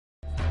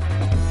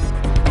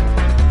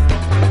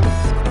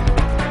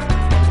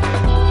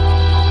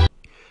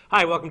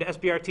Hi, welcome to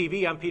SBR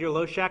TV. I'm Peter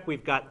Loshak.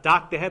 We've got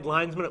Doc, the head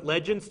linesman at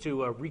Legends, to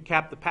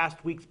recap the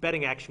past week's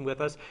betting action with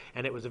us.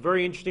 And it was a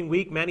very interesting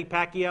week. Manny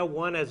Pacquiao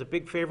won as a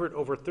big favorite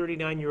over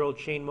 39-year-old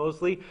Shane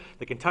Mosley.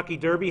 The Kentucky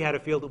Derby had a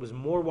field that was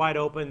more wide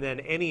open than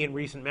any in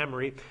recent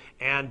memory.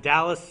 And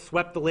Dallas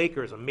swept the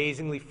Lakers,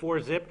 amazingly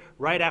 4-zip,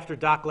 right after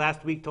Doc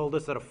last week told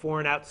us that a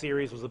 4-and-out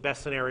series was the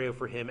best scenario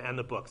for him and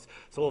the books.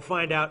 So we'll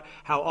find out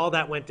how all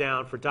that went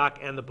down for Doc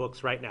and the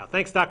books right now.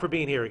 Thanks, Doc, for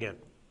being here again.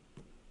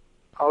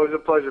 Always a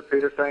pleasure,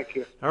 Peter. Thank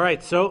you. All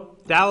right, so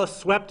Dallas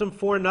swept them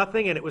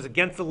 4-0, and it was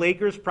against the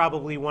Lakers,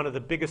 probably one of the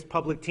biggest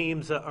public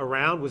teams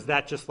around. Was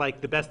that just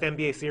like the best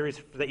NBA series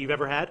that you've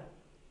ever had?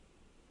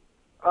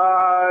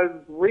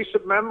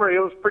 Recent memory, it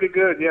was pretty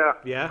good. Yeah.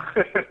 Yeah.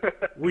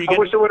 I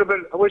wish it would have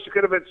been. I wish it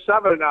could have been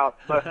 7-0,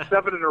 but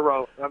 7 in a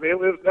row. I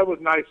mean, that was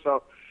nice.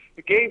 So,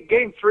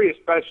 game 3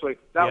 especially,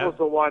 that was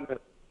the one that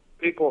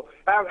people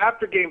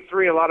after game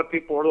 3, a lot of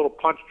people were a little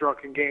punch drunk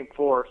in game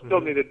 4.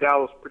 Still needed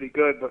Dallas pretty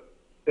good, but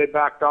they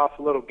backed off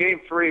a little. Game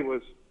 3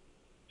 was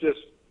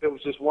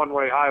just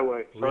one-way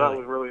highway, so that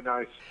was really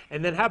nice.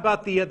 And then how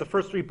about the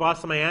first 3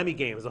 Boston-Miami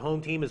games? The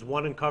home team has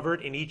won and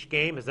covered in each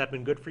game. Has that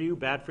been good for you,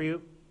 bad for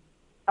you?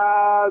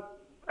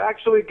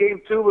 Actually, game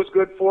 2 was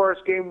good for us.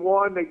 Game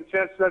 1,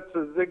 that's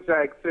a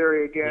zigzag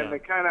theory again. They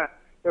kind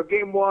of,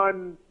 game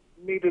 1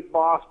 needed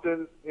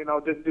Boston,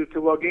 didn't do too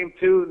well. Game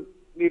 2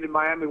 needed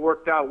Miami,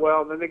 worked out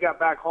well. And then they got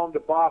back home to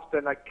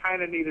Boston. I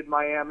kind of needed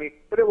Miami,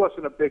 but it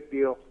wasn't a big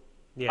deal.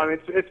 Yeah. I mean,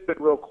 it's been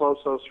real close,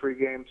 those 3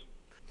 games.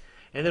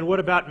 And then what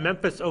about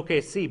Memphis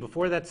OKC?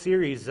 Before that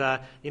series,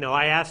 I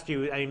asked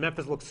you,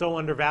 Memphis looked so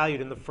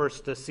undervalued in the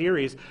first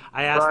series.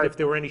 I asked if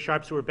there were any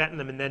sharps who were betting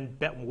them, and then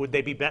would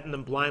they be betting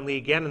them blindly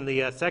again in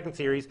the second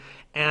series?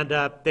 And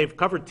they've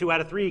covered 2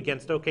 out of 3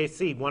 against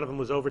OKC. One of them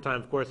was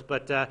overtime, of course,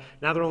 but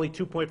now they're only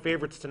 2-point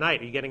favorites tonight.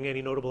 Are you getting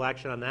any notable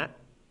action on that?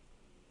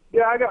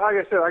 Yeah, like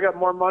I said, I got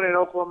more money in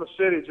Oklahoma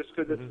City just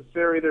because it's the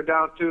series. They're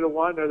down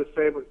 2-1. They're the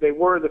favorite. They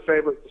were the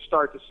favorite to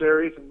start the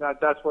series, and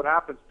that's what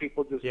happens.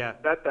 People just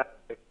bet that.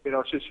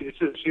 It's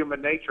just human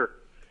nature.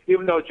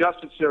 Even though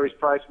adjusted series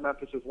price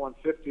Memphis is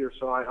 150 or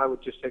so, I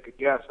would just take a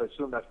guess. I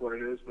assume that's what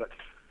it is. But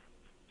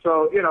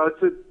so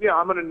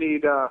I'm gonna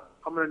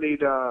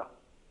need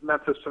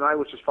Memphis tonight,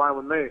 which is fine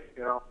with me.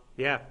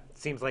 Yeah, it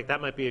seems like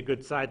that might be a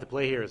good side to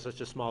play here. It's such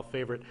a small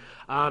favorite.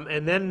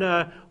 And then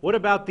what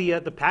about the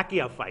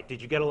Pacquiao fight?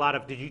 Did you get a lot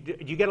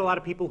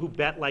of people who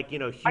bet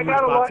huge I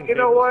got a lot. boxing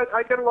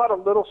I get a lot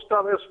of little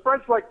stuff.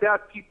 Spreads like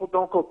that, people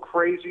don't go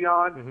crazy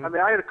on. I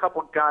mean, I had a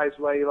couple of guys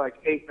lay like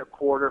 8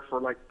 1/4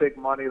 for big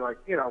money,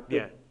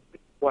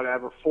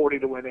 whatever, 40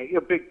 to win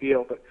 8, big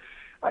deal. But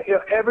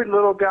every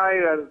little guy,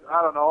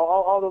 I don't know,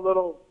 all the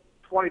little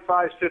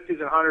 25s, 50s,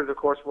 and 100s, of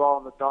course, were all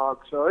in the dog.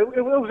 So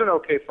it was an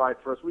okay fight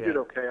for us. We did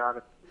okay on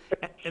it.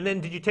 And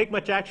then, did you take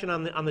much action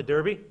on the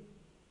Derby?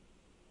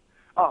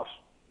 Oh,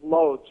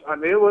 loads. I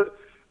mean, it was.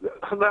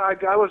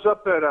 I was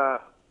up at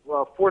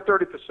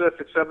 4:30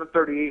 Pacific,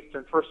 7:30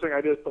 Eastern. First thing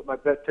I did is put my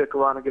bet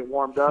ticker on and get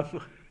warmed up.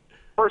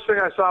 First thing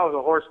I saw was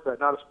a horse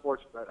bet, not a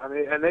sports bet. I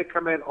mean, and they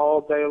come in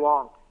all day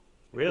long.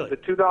 Really? The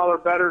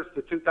 $2 bettors,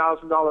 the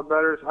 $2,000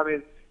 bettors. I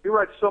mean, you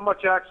write so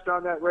much action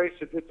on that race.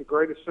 It's the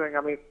greatest thing.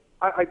 I mean,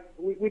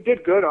 we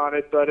did good on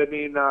it, but I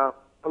mean, a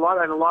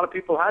lot of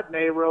people had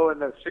Nero in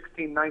the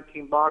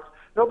 16-19 box.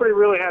 Nobody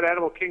really had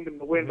Animal Kingdom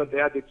to win, but they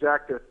had the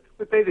exacta.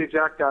 But they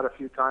exact out a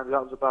few times.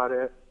 That was about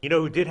it. You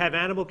know who did have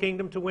Animal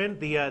Kingdom to win?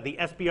 The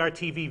SBR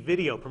TV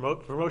video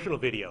promotional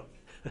video.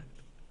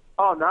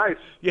 Oh, nice.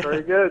 Yeah.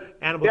 Very good.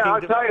 Animal Kingdom.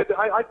 I'll tell you,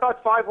 I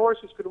thought 5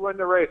 horses could win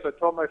the race. I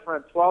told my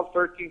friend 12,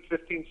 13,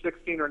 15,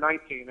 16, or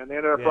 19, and they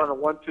ended up running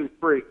 1, 2,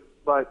 3.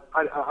 But,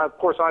 of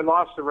course, I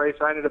lost the race.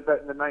 I ended up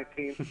betting the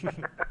 19.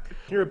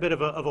 You're a bit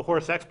of a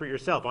horse expert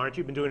yourself, aren't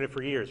you? You've been doing it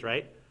for years,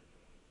 right?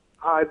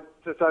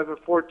 Since I've been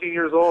 14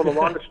 years old. The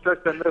longest stretch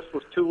I missed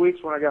was 2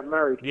 weeks when I got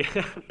married.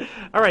 Yeah.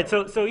 All right.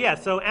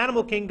 So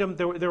Animal Kingdom,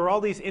 there were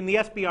all these in the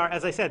SBR,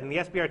 as I said, in the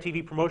SBR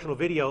TV promotional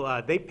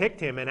video, they picked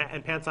him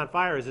and Pants on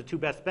Fire as the 2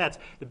 best bets.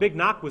 The big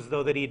knock was,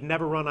 though, that he had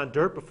never run on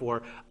dirt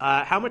before.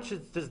 How much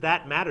does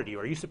that matter to you?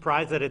 Are you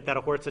surprised that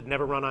a horse that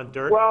never run on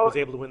dirt was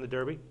able to win the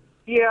Derby?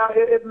 Yeah,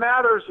 it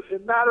matters.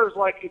 It matters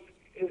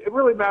it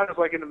really matters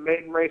in the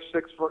maiden race,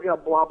 6 for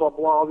blah blah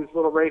blah, all these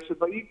little races.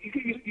 But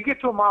you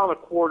get to a mile and a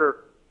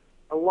quarter,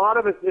 a lot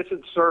of it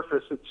isn't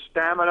surface. It's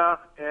stamina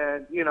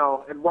and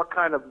and what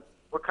kind of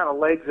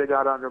legs they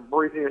got under him.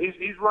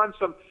 He's run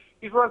some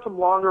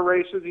longer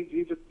races.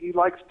 He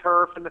likes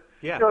turf, and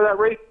that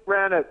race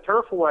ran at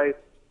Turfway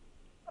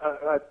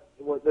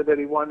that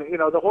he won.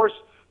 The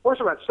horse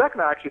around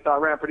second, I actually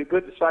thought ran pretty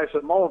good,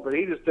 decisive moment, but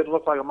he just didn't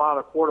look like a mile and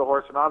a quarter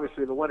horse, and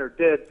obviously the winner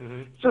did.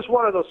 It's just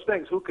one of those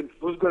things.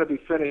 Who's going to be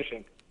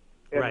finishing?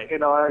 And, right.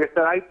 Like I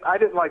said, I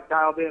didn't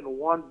dialed in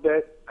one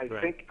bit. I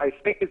think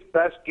his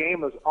best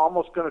game is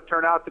almost going to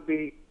turn out to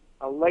be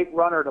a late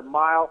runner to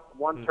mile,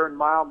 1-turn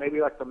mile,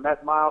 maybe like the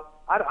Met Mile.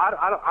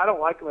 I don't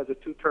like him as a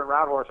 2-turn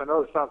route horse. I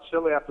know it sounds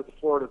silly after the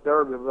Florida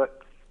Derby, but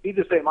he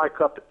just ain't my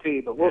cup of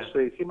tea, but we'll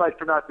see. He might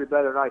turn out to be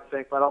better than I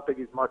think, but I don't think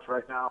he's much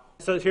right now.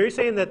 So you're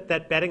saying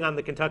that betting on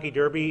the Kentucky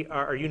Derby,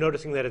 are you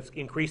noticing that it's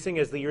increasing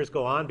as the years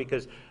go on?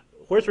 Because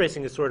horse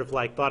racing is sort of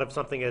like thought of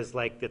something as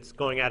like it's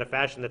going out of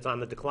fashion, that's on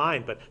the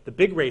decline, but the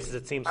big races,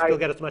 it seems, still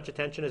get as much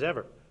attention as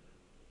ever.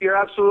 You're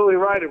absolutely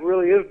right. It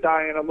really is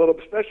dying a little,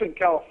 especially in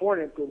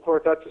California. Of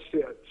course, that's a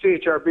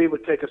CHRB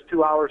would take us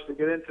 2 hours to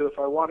get into if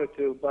I wanted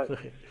to. But,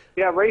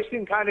 yeah,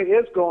 racing kind of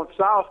is going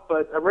south.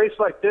 But a race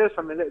like this,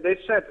 I mean, they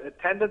set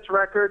attendance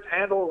records,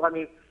 handle. I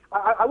mean,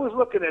 I was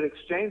looking at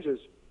exchanges,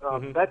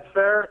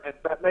 Betfair and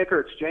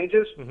BetMaker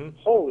exchanges.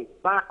 Holy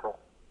mackerel.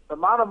 The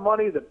amount of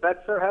money that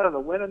Betfair had on the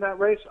win in that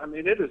race, I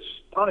mean, it is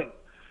stunning.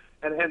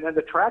 And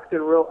the track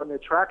the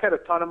track had a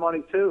ton of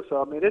money, too.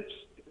 So, I mean,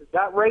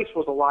 that race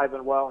was alive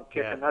and well and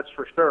kicking, that's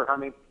for sure. I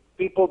mean,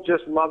 people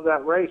just love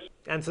that race.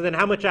 And so then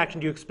how much action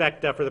do you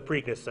expect for the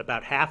Preakness?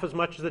 About half as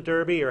much as the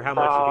Derby, or how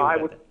much? I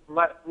would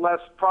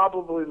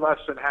probably less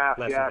than half,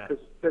 because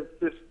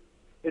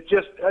it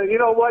just, you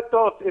know what,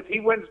 though, if he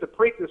wins the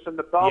Preakness and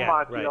the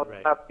Belmont,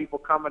 have people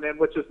coming in,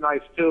 which is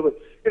nice, too.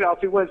 But, you know, if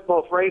he wins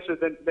both races,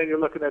 then you're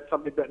looking at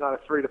somebody betting on a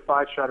 3 to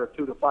 5 shot or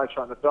 2 to 5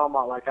 shot in the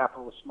Belmont, like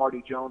happened with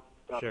Smarty Jones.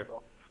 Sure.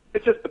 So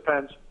it just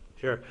depends.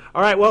 Sure.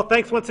 All right. Well,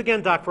 thanks once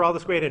again, Doc, for all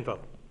this great info.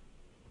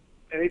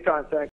 Anytime. Thanks.